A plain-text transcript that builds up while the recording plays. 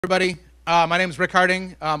Everybody. My name is Rick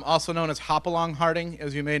Harding, also known as Hopalong Harding,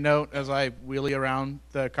 as you may note as I wheelie around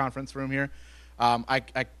the conference room here.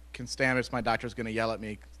 I can stand it. My doctor's going to yell at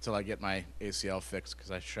me until I get my ACL fixed because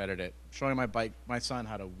I shredded it. Showing my son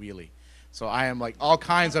how to wheelie. So I am like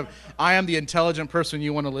I am the intelligent person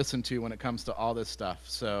you want to listen to when it comes to all this stuff.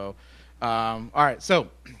 So, all right. So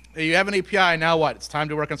you have an API, now what? It's time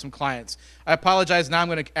to work on some clients. I apologize, now I'm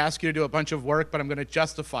going to ask you to do a bunch of work, but I'm going to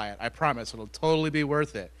justify it. I promise, it'll totally be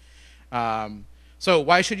worth it. So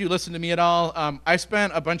why should you listen to me at all? I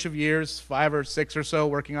spent a bunch of years, 5 or 6 or so,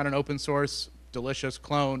 working on an open source, delicious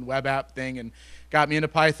clone web app thing, and got me into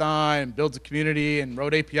Python, and built a community, and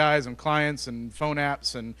wrote APIs and clients and phone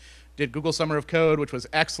apps, and did Google Summer of Code, which was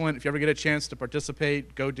excellent. If you ever get a chance to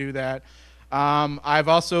participate, go do that. I've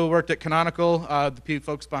also worked at Canonical, the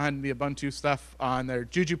folks behind the Ubuntu stuff, on their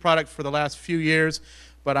Juju product for the last few years,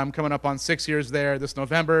 but I'm coming up on 6 years there this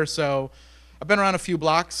November, so I've been around a few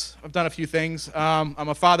blocks. I've done a few things. I'm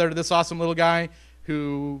a father to this awesome little guy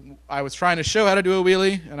who I was trying to show how to do a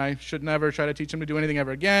wheelie, and I should never try to teach him to do anything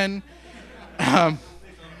ever again.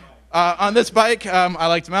 On this bike, I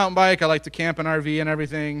like to mountain bike, I like to camp and RV and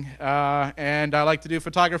everything, and I like to do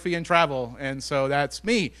photography and travel, and so that's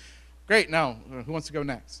me. Great, no, who wants to go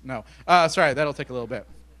next? No, sorry, that'll take a little bit.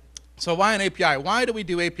 So why an API? Why do we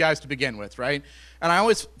do APIs to begin with, right?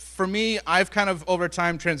 And for me, I've kind of over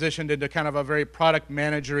time transitioned into kind of a very product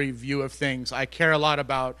managery view of things. I care a lot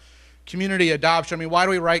about community adoption. I mean, why do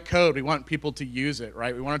we write code? We want people to use it,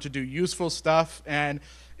 right? We want it to do useful stuff, and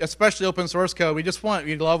especially open source code,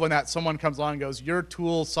 we love when someone comes along and goes, your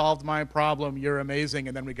tool solved my problem, you're amazing,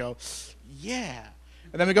 and then we go, yeah.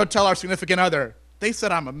 And then we go tell our significant other, they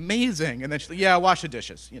said I'm amazing, and then she's like, yeah, wash the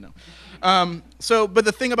dishes, you know. But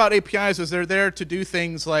the thing about APIs is they're there to do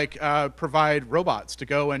things like provide robots to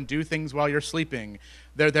go and do things while you're sleeping.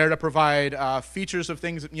 They're there to provide features of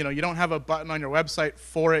things, you know, you don't have a button on your website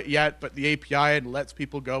for it yet, but the API lets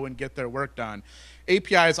people go and get their work done.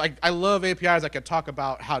 APIs, I love APIs. I could talk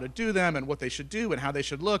about how to do them and what they should do and how they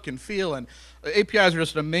should look and feel, and APIs are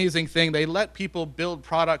just an amazing thing. They let people build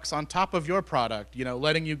products on top of your product, you know,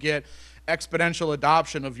 letting you get exponential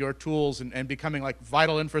adoption of your tools and becoming like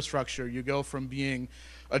vital infrastructure. You go from being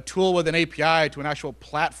a tool with an API to an actual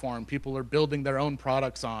platform people are building their own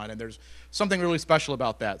products on, and there's something really special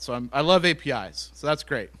about that. So I love APIs, so that's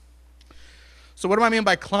great. So what do I mean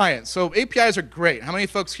by clients? So APIs are great. How many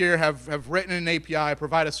folks here have written an API,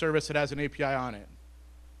 provide a service that has an API on it?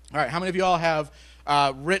 All right, how many of you all have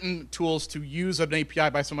written tools to use an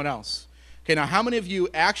API by someone else? Okay, now how many of you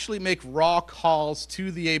actually make raw calls to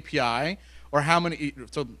the API, or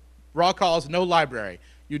so raw calls, no library.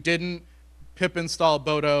 You didn't pip install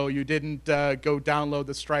Bodo, you didn't go download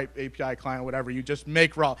the Stripe API client or whatever, you just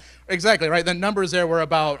make raw. Exactly, right? The numbers there were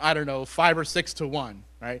about, I don't know, 5 or 6 to 1,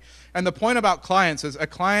 right? And the point about clients is a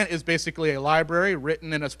client is basically a library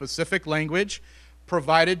written in a specific language,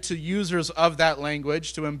 provided to users of that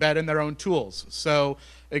language to embed in their own tools. So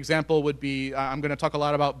example would be, I'm going to talk a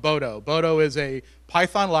lot about Bodo. Bodo is a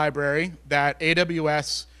Python library that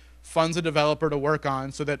AWS funds a developer to work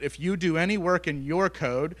on, so that if you do any work in your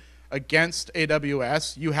code against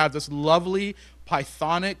AWS, you have this lovely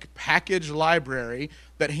Pythonic package library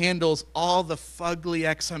that handles all the fugly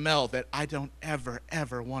XML that I don't ever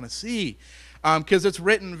want to see. Because it's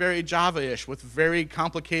written very Java-ish with very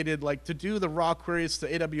complicated, like to do the raw queries to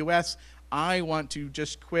AWS, I want to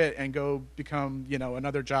just quit and go become, you know,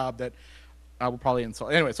 another job that I will probably install.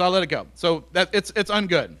 Anyway, so I'll let it go. So it's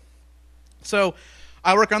ungood. So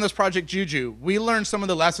I work on this project Juju. We learned some of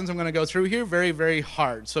the lessons I'm going to go through here very, very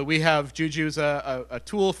hard. So we have Juju's a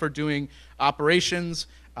tool for doing operations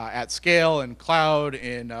at scale and cloud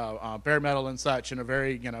in bare metal and such, and a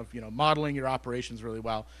very, you know, modeling your operations really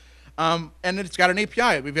well. And it's got an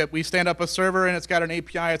API. We stand up a server, and it's got an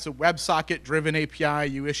API. It's a WebSocket-driven API.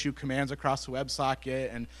 You issue commands across the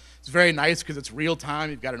WebSocket, and it's very nice because it's real time.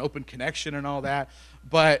 You've got an open connection and all that.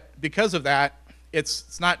 But because of that,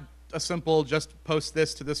 it's not a simple just post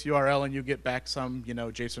this to this URL and you get back some, you know,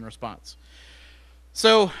 JSON response.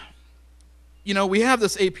 So, you know, we have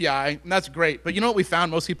this API, and that's great. But you know what we found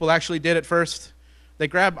most people actually did at first? They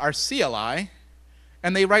grab our CLI,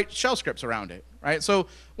 and they write shell scripts around it, right? So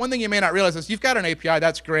one thing you may not realize is you've got an API,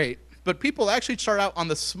 that's great, but people actually start out on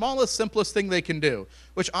the smallest, simplest thing they can do,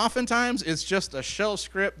 which oftentimes is just a shell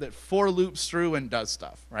script that for loops through and does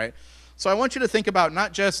stuff, right? So I want you to think about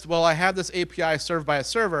not just, well, I have this API served by a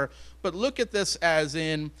server, but look at this as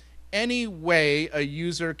in any way a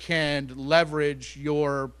user can leverage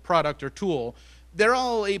your product or tool. They're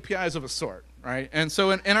all APIs of a sort, right? And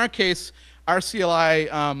so in our case, our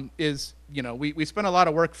CLI is, we spent a lot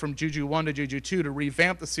of work from Juju 1 to Juju 2 to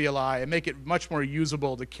revamp the CLI and make it much more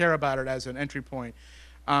usable to care about it as an entry point.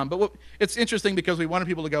 But it's interesting because we wanted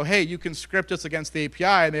people to go, hey, you can script this against the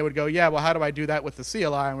API, and they would go, yeah, well, how do I do that with the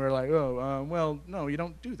CLI? And we were like, well, no, you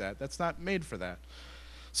don't do that. That's not made for that.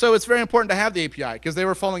 So it's very important to have the API because they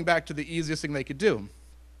were falling back to the easiest thing they could do.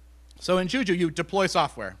 So in Juju, you deploy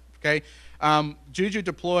software, okay? Juju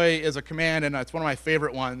deploy is a command, and it's one of my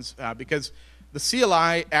favorite ones because the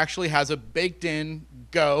CLI actually has a baked-in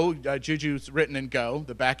Go. Juju's written in Go,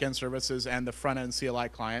 the back-end services and the front-end CLI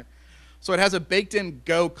client. So it has a baked-in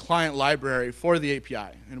Go client library for the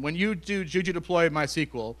API. And when you do Juju deploy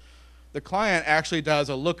MySQL, the client actually does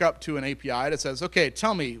a lookup to an API that says, okay,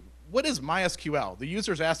 tell me, what is MySQL? The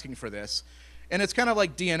user's asking for this. And it's kind of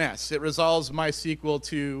like DNS. It resolves MySQL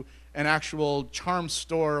to an actual charm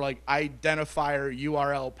store like identifier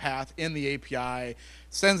URL path in the API,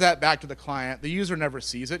 sends that back to the client. The user never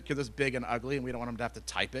sees it because it's big and ugly and we don't want them to have to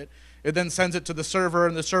type it. It then sends it to the server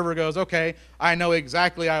and the server goes, okay, I know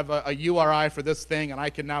exactly, I have a URI for this thing and I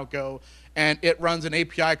can now go, and it runs an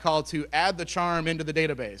API call to add the charm into the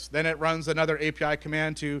database. Then it runs another API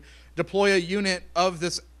command to deploy a unit of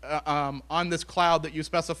this on this cloud that you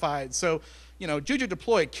specified. So, Juju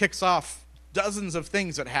deploy kicks off dozens of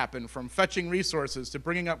things that happen, from fetching resources to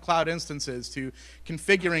bringing up cloud instances to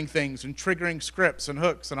configuring things and triggering scripts and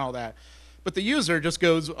hooks and all that. But the user just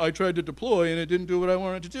goes, I tried to deploy and it didn't do what I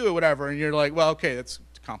wanted to do or whatever. And you're like, well, okay, that's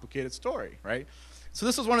a complicated story, right? So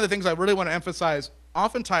this is one of the things I really want to emphasize.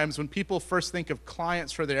 Oftentimes when people first think of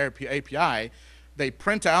clients for their API, they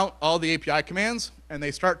print out all the API commands and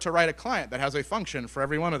they start to write a client that has a function for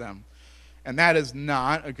every one of them. And that is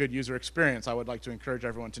not a good user experience. I would like to encourage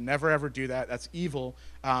everyone to never, ever do that. That's evil.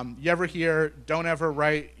 You ever hear, don't ever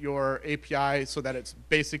write your API so that it's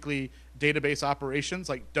basically database operations?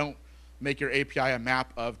 Like, don't make your API a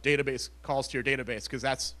map of database calls to your database, because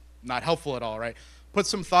that's not helpful at all, right? Put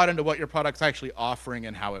some thought into what your product's actually offering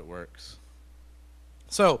and how it works.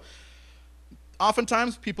 So,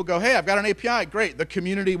 oftentimes people go, hey, I've got an API, great. The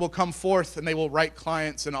community will come forth and they will write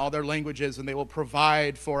clients in all their languages and they will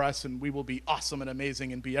provide for us and we will be awesome and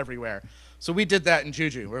amazing and be everywhere. So we did that in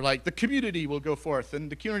Juju. We're like, the community will go forth,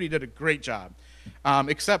 and the community did a great job,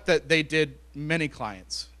 except that they did many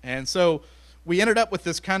clients. And so we ended up with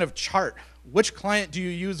this kind of chart. Which client do you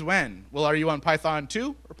use when? Well, are you on Python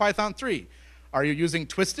 2 or Python 3? Are you using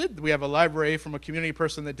Twisted? We have a library from a community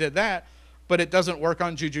person that did that, but it doesn't work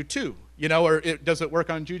on Juju 2, or does it work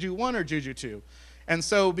on Juju 1 or Juju 2? And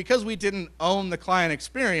so because we didn't own the client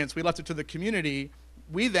experience, we left it to the community.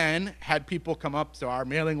 We then had people come up to our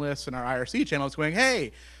mailing lists and our IRC channels going,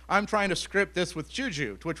 hey, I'm trying to script this with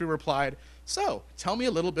Juju, to which we replied, so tell me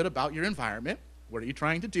a little bit about your environment. What are you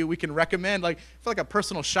trying to do? We can recommend, I feel like a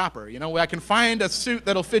personal shopper, where I can find a suit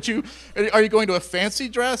that'll fit you. Are you going to a fancy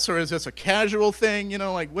dress or is this a casual thing?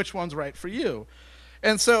 Which one's right for you?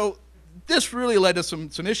 And so this really led to some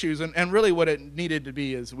issues, and really what it needed to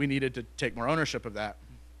be is we needed to take more ownership of that.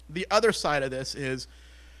 The other side of this is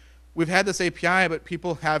we've had this API, but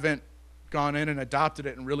people haven't gone in and adopted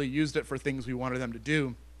it and really used it for things we wanted them to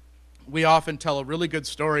do. We often tell a really good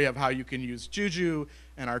story of how you can use Juju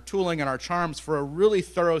and our tooling and our charms for a really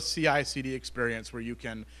thorough CI/CD experience where you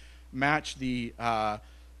can match the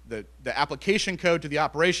application code to the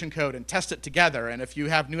operation code and test it together. And if you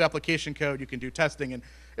have new application code, you can do testing. And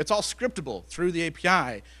it's all scriptable through the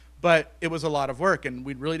API. But it was a lot of work, and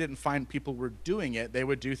we really didn't find people were doing it. They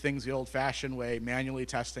would do things the old-fashioned way, manually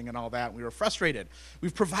testing and all that. And we were frustrated.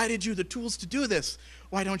 We've provided you the tools to do this.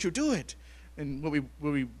 Why don't you do it? And what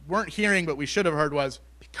we weren't hearing, but we should have heard was,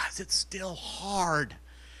 because it's still hard.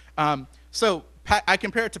 So I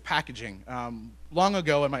compare it to packaging. Long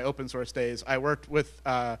ago in my open source days, I worked with,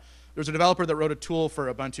 there was a developer that wrote a tool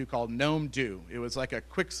for Ubuntu called GNOME Do. It was like a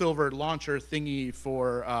Quicksilver launcher thingy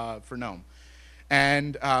for GNOME.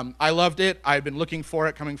 And I loved it. I'd been looking for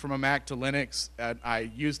it coming from a Mac to Linux. And I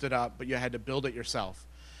used it up, but you had to build it yourself.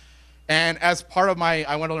 And as part of I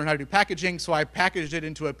wanted to learn how to do packaging, so I packaged it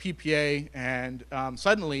into a PPA, and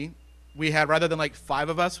suddenly we had, rather than like 5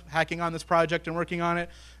 of us hacking on this project and working on it,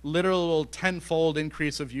 literal 10-fold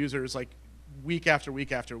increase of users like week after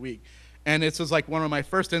week after week. And this was like one of my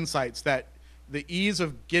first insights that the ease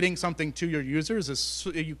of getting something to your users is,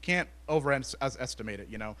 you can't overestimate it,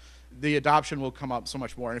 The adoption will come up so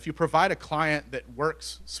much more. And if you provide a client that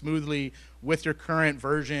works smoothly with your current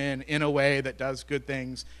version in a way that does good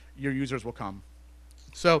things, your users will come.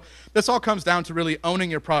 So this all comes down to really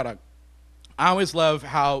owning your product. I always love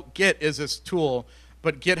how Git is this tool,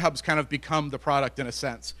 but GitHub's kind of become the product in a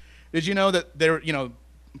sense. Did you know that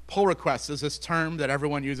pull requests is this term that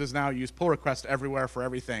everyone uses now. You use pull request everywhere for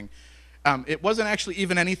everything. It wasn't actually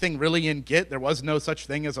even anything really in Git. There was no such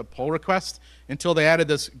thing as a pull request until they added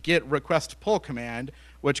this git request pull command,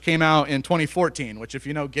 which came out in 2014, which, if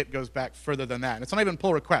you know, Git goes back further than that. And it's not even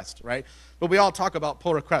pull request, right? But we all talk about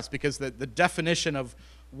pull request because the definition of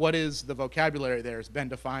what is the vocabulary there has been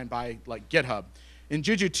defined by like GitHub. In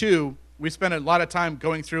Juju 2, we spent a lot of time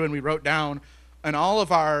going through and we wrote down on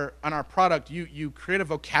our product, you create a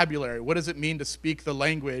vocabulary. What does it mean to speak the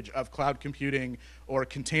language of cloud computing or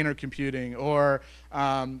container computing or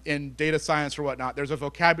in data science or whatnot? There's a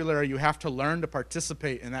vocabulary you have to learn to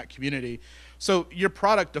participate in that community. So your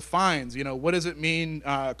product defines, what does it mean,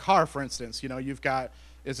 car, for instance? You've got,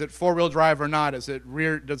 is it four-wheel drive or not? Is it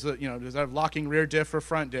rear, does it have locking rear diff or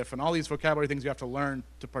front diff? And all these vocabulary things you have to learn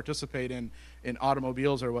to participate in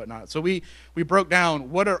automobiles or whatnot. So we broke down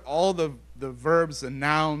what are all the verbs and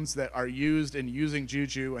nouns that are used in using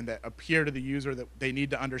Juju and that appear to the user that they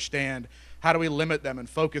need to understand. How do we limit them and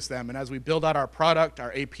focus them? And as we build out our product,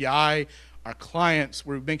 our API, our clients,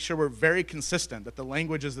 we make sure we're very consistent, that the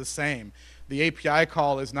language is the same. The API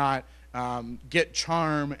call is not get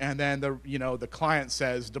charm and then the client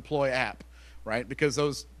says deploy app, right? Because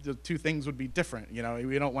the two things would be different.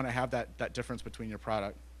 We don't want to have that difference between your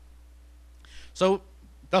product. So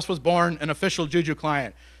thus was born an official Juju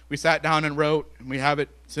client. We sat down and wrote, and we have it.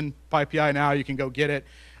 It's in PyPI now. You can go get it.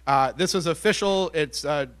 This is official. It's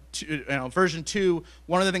version 2.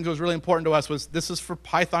 One of the things that was really important to us was this is for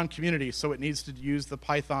Python community, so it needs to use the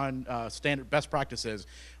Python standard best practices.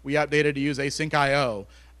 We updated to use async IO.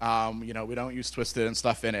 We don't use twisted and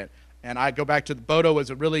stuff in it. And I go back to Bodo was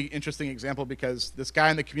a really interesting example because this guy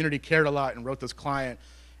in the community cared a lot and wrote this client.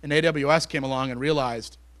 And AWS came along and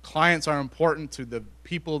realized clients are important to the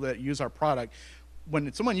people that use our product.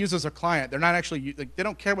 When someone uses a client, they're not actually, they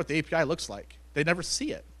don't care what the API looks like. They never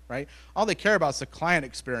see it, right? All they care about is the client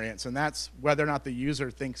experience, and that's whether or not the user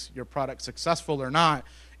thinks your product's successful or not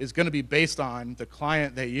is going to be based on the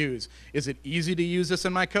client they use. Is it easy to use this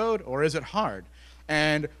in my code, or is it hard?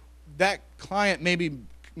 And that client may be,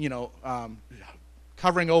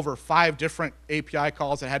 covering over 5 different API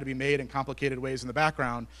calls that had to be made in complicated ways in the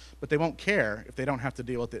background, but they won't care if they don't have to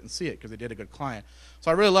deal with it and see it because they did a good client. So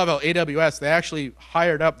I really love how AWS, they actually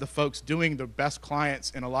hired up the folks doing the best clients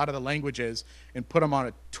in a lot of the languages and put them on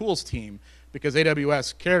a tools team because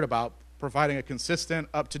AWS cared about providing a consistent,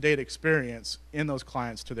 up-to-date experience in those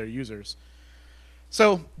clients to their users.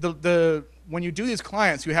 So when you do these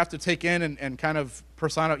clients, you have to take in and kind of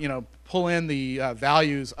pull in the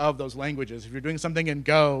values of those languages. If you're doing something in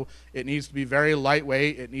Go, it needs to be very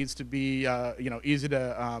lightweight. It needs to be easy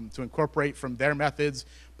to incorporate from their methods,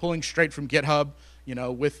 pulling straight from GitHub.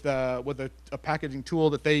 With a packaging tool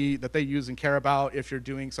that they use and care about. If you're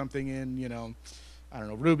doing something in I don't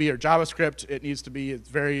know, Ruby or JavaScript, it needs to be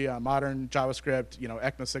very modern JavaScript,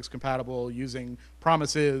 ECMA 6 compatible, using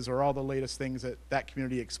promises or all the latest things that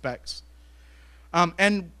community expects.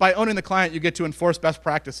 And by owning the client, you get to enforce best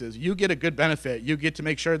practices. You get a good benefit. You get to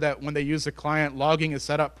make sure that when they use the client, logging is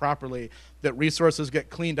set up properly, that resources get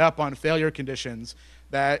cleaned up on failure conditions,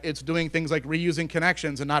 that it's doing things like reusing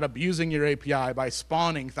connections and not abusing your API by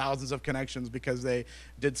spawning thousands of connections because they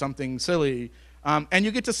did something silly. And you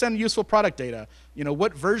get to send useful product data.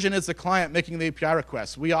 What version is the client making the API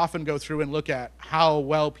requests? We often go through and look at how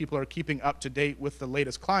well people are keeping up to date with the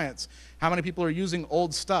latest clients, how many people are using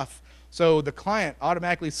old stuff. So the client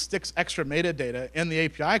automatically sticks extra metadata in the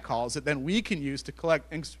API calls that then we can use to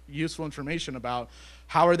collect useful information about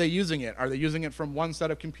how are they using it. Are they using it from one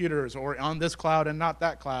set of computers or on this cloud and not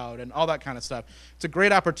that cloud and all that kind of stuff. It's a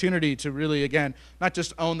great opportunity to really, again, not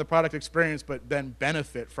just own the product experience, but then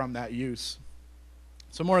benefit from that use.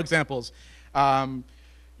 So more examples. You're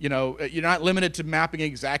not limited to mapping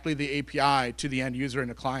exactly the API to the end user and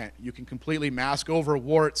the client. You can completely mask over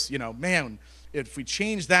warts. If we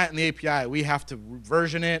change that in the API, we have to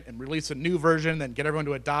version it and release a new version, then get everyone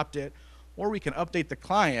to adopt it. Or we can update the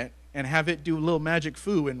client and have it do a little magic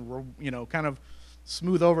foo and kind of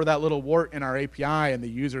smooth over that little wart in our API, and the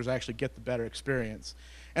users actually get the better experience.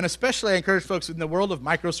 And especially I encourage folks in the world of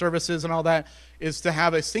microservices and all that is to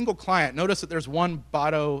have a single client. Notice that there's one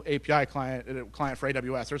Bodo API client for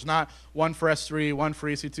AWS. There's not one for S3, one for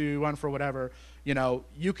EC2, one for whatever.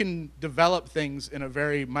 You can develop things in a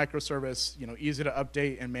very microservice, easy to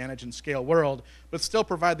update and manage and scale world, but still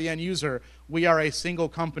provide the end user. We are a single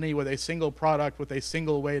company with a single product with a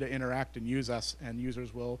single way to interact and use us, and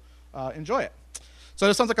users will enjoy it. So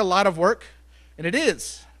this sounds like a lot of work, and it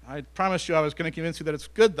is. I promised you I was going to convince you that it's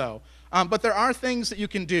good, though. But there are things that you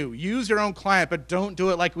can do. Use your own client, but don't do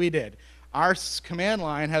it like we did. Our command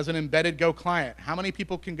line has an embedded Go client. How many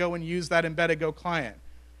people can go and use that embedded Go client?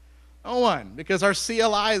 No one, because our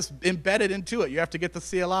CLI is embedded into it. You have to get the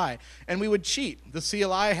CLI. And we would cheat. The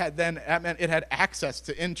CLI that meant it had access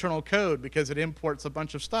to internal code because it imports a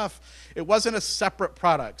bunch of stuff. It wasn't a separate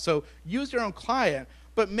product. So use your own client,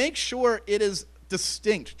 but make sure it is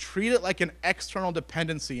distinct. Treat it like an external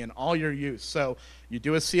dependency in all your use. So you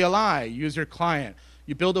do a CLI, use your client.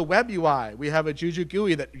 You build a web UI. We have a Juju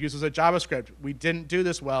GUI that uses a JavaScript. We didn't do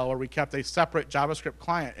this well, or we kept a separate JavaScript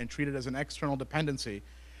client and treat it as an external dependency.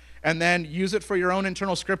 And then use it for your own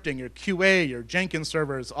internal scripting, your QA, your Jenkins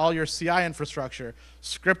servers, all your CI infrastructure,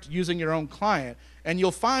 script using your own client. And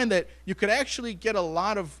you'll find that you could actually get a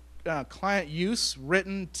lot of client use,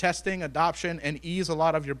 written, testing, adoption, and ease a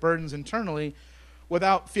lot of your burdens internally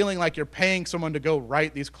without feeling like you're paying someone to go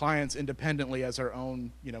write these clients independently as their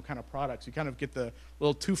own, kind of products. You kind of get the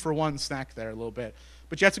little 2-for-1 snack there a little bit.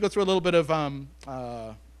 But you have to go through a little bit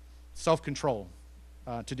of self-control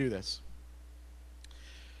to do this.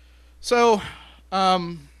 So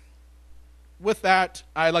with that,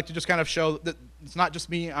 I'd like to just kind of show that it's not just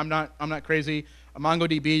me. I'm not crazy.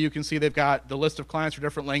 MongoDB, you can see they've got the list of clients for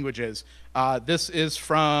different languages. This is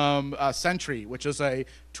from Sentry, which is a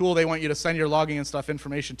tool they want you to send your logging and stuff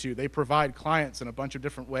information to. They provide clients in a bunch of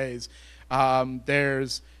different ways.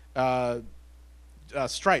 There's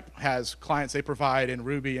Stripe has clients they provide in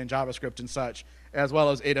Ruby and JavaScript and such, as well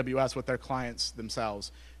as AWS with their clients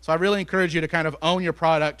themselves. So I really encourage you to kind of own your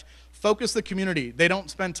product. Focus the community. They don't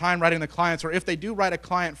spend time writing the clients, or if they do write a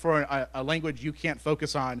client for a language you can't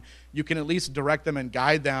focus on, you can at least direct them and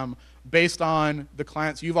guide them based on the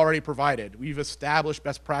clients you've already provided. We've established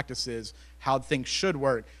best practices, how things should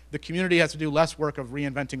work. The community has to do less work of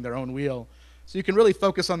reinventing their own wheel. So you can really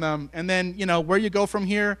focus on them. And then, where you go from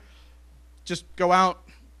here, just go out,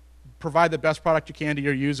 provide the best product you can to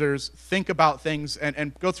your users, think about things,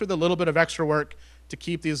 and go through the little bit of extra work to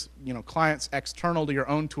keep these clients external to your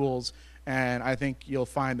own tools, and I think you'll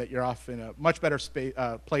find that you're off in a much better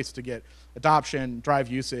place to get adoption, drive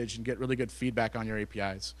usage, and get really good feedback on your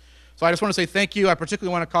APIs. So I just want to say thank you. I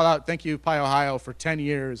particularly want to call out thank you, PyOhio, for 10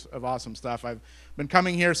 years of awesome stuff. I've been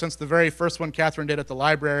coming here since the very first one Catherine did at the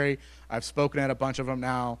library. I've spoken at a bunch of them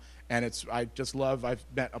now, and I've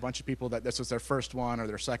met a bunch of people that this was their first one or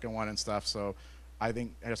their second one and stuff, so I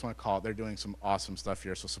just want to call it. They're doing some awesome stuff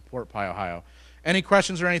here, so support PyOhio. Any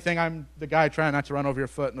questions or anything? I'm the guy trying not to run over your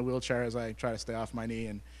foot in the wheelchair as I try to stay off my knee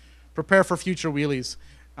and prepare for future wheelies.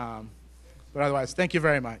 But otherwise, thank you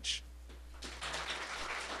very much.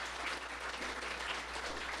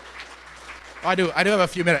 Oh, I do have a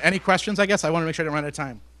few minutes. Any questions, I guess? I want to make sure I don't run out of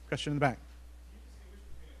time. Question in the back.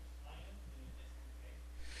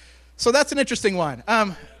 So that's an interesting one.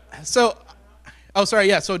 So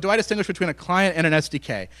do I distinguish between a client and an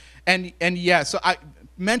SDK? And yeah, so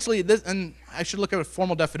mentally, and I should look at a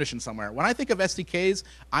formal definition somewhere. When I think of SDKs,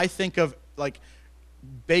 I think of like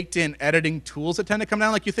baked-in editing tools that tend to come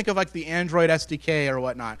down. Like you think of like the Android SDK or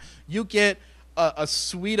whatnot. You get a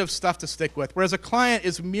suite of stuff to stick with, whereas a client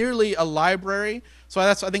is merely a library. So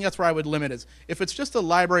I think that's where I would limit is if it's just a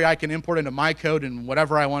library I can import into my code and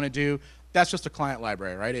whatever I want to do, that's just a client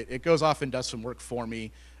library, right? It goes off and does some work for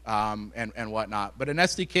me. And whatnot. But an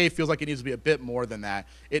SDK feels like it needs to be a bit more than that.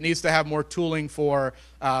 It needs to have more tooling for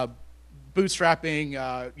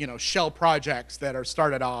bootstrapping, shell projects that are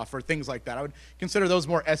started off or things like that. I would consider those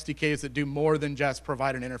more SDKs that do more than just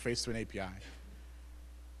provide an interface to an API. What's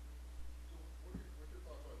your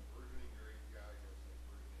thoughts on versioning your API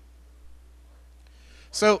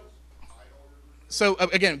So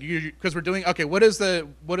again, because we're doing, okay, what is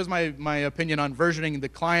my opinion on versioning the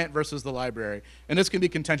client versus the library? And this can be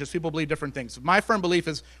contentious. People believe different things. My firm belief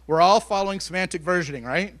is we're all following semantic versioning,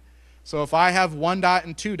 right? So if I have 1 dot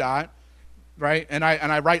and 2 dot, right, and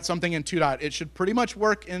I write something in 2 dot, it should pretty much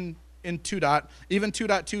work in 2 dot, even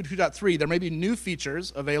 2.2, 2.3. There may be new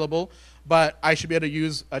features available, but I should be able to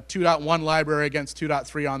use a 2.1 library against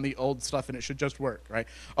 2.3 on the old stuff, and it should just work, right?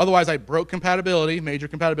 Otherwise, I broke compatibility, major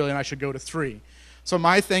compatibility, and I should go to 3. So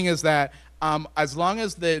my thing is that as long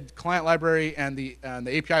as the client library and the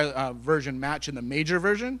API version match in the major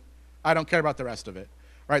version, I don't care about the rest of it.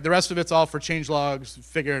 Right? The rest of it's all for change logs,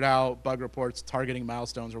 figure it out, bug reports, targeting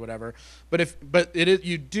milestones or whatever. But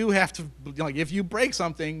you do have to, like, if you break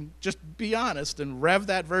something, just be honest and rev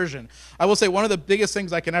that version. I will say one of the biggest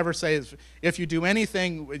things I can ever say is if you do any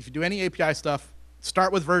API stuff,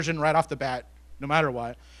 start with version right off the bat, no matter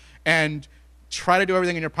what, and try to do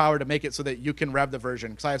everything in your power to make it so that you can rev the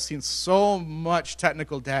version. Because I have seen so much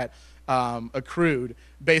technical debt accrued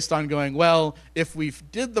based on going, well, if we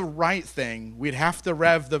did the right thing, we'd have to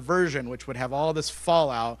rev the version, which would have all this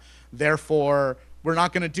fallout. Therefore, we're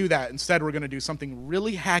not going to do that. Instead, we're going to do something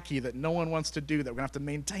really hacky that no one wants to do, that we're going to have to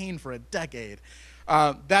maintain for a decade.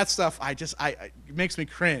 That stuff, it makes me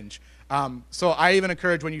cringe. So I even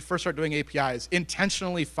encourage, when you first start doing APIs,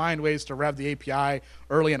 intentionally find ways to rev the API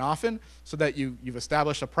early and often, so that you've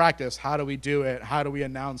established a practice. How do we do it? How do we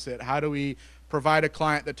announce it? How do we provide a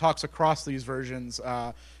client that talks across these versions?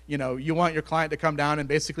 You want your client to come down, and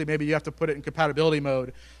basically maybe you have to put it in compatibility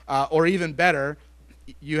mode, or even better,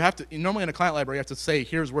 you have to, normally in a client library, you have to say,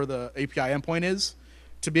 here's where the API endpoint is,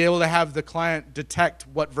 to be able to have the client detect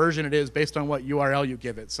what version it is based on what URL you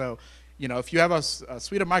give it. So, if you have a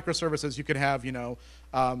suite of microservices, you could have,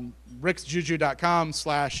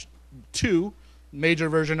 ricksjuju.com/2 major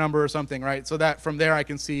version number or something, right? So that from there I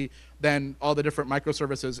can see then all the different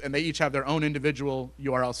microservices, and they each have their own individual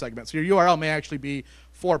URL segments. So your URL may actually be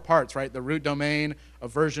 4 parts, right? The root domain, a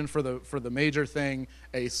version for the major thing,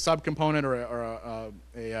 a subcomponent or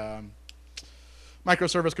a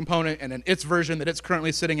microservice component, and then its version that it's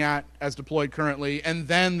currently sitting at as deployed currently, and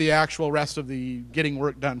then the actual rest of the getting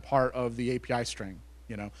work done part of the API string,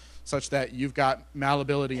 such that you've got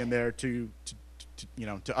malleability in there to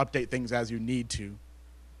update things as you need to.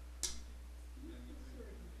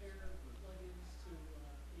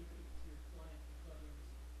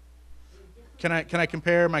 Can I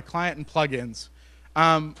compare my client and plugins?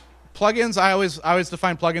 Plugins, I always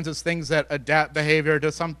define plugins as things that adapt behavior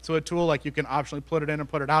to a tool. Like, you can optionally put it in and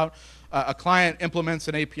put it out. A client implements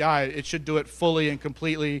an API. It should do it fully and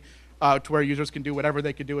completely to where users can do whatever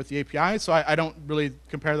they could do with the API. So I don't really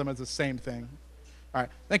compare them as the same thing. All right.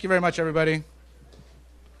 Thank you very much, everybody.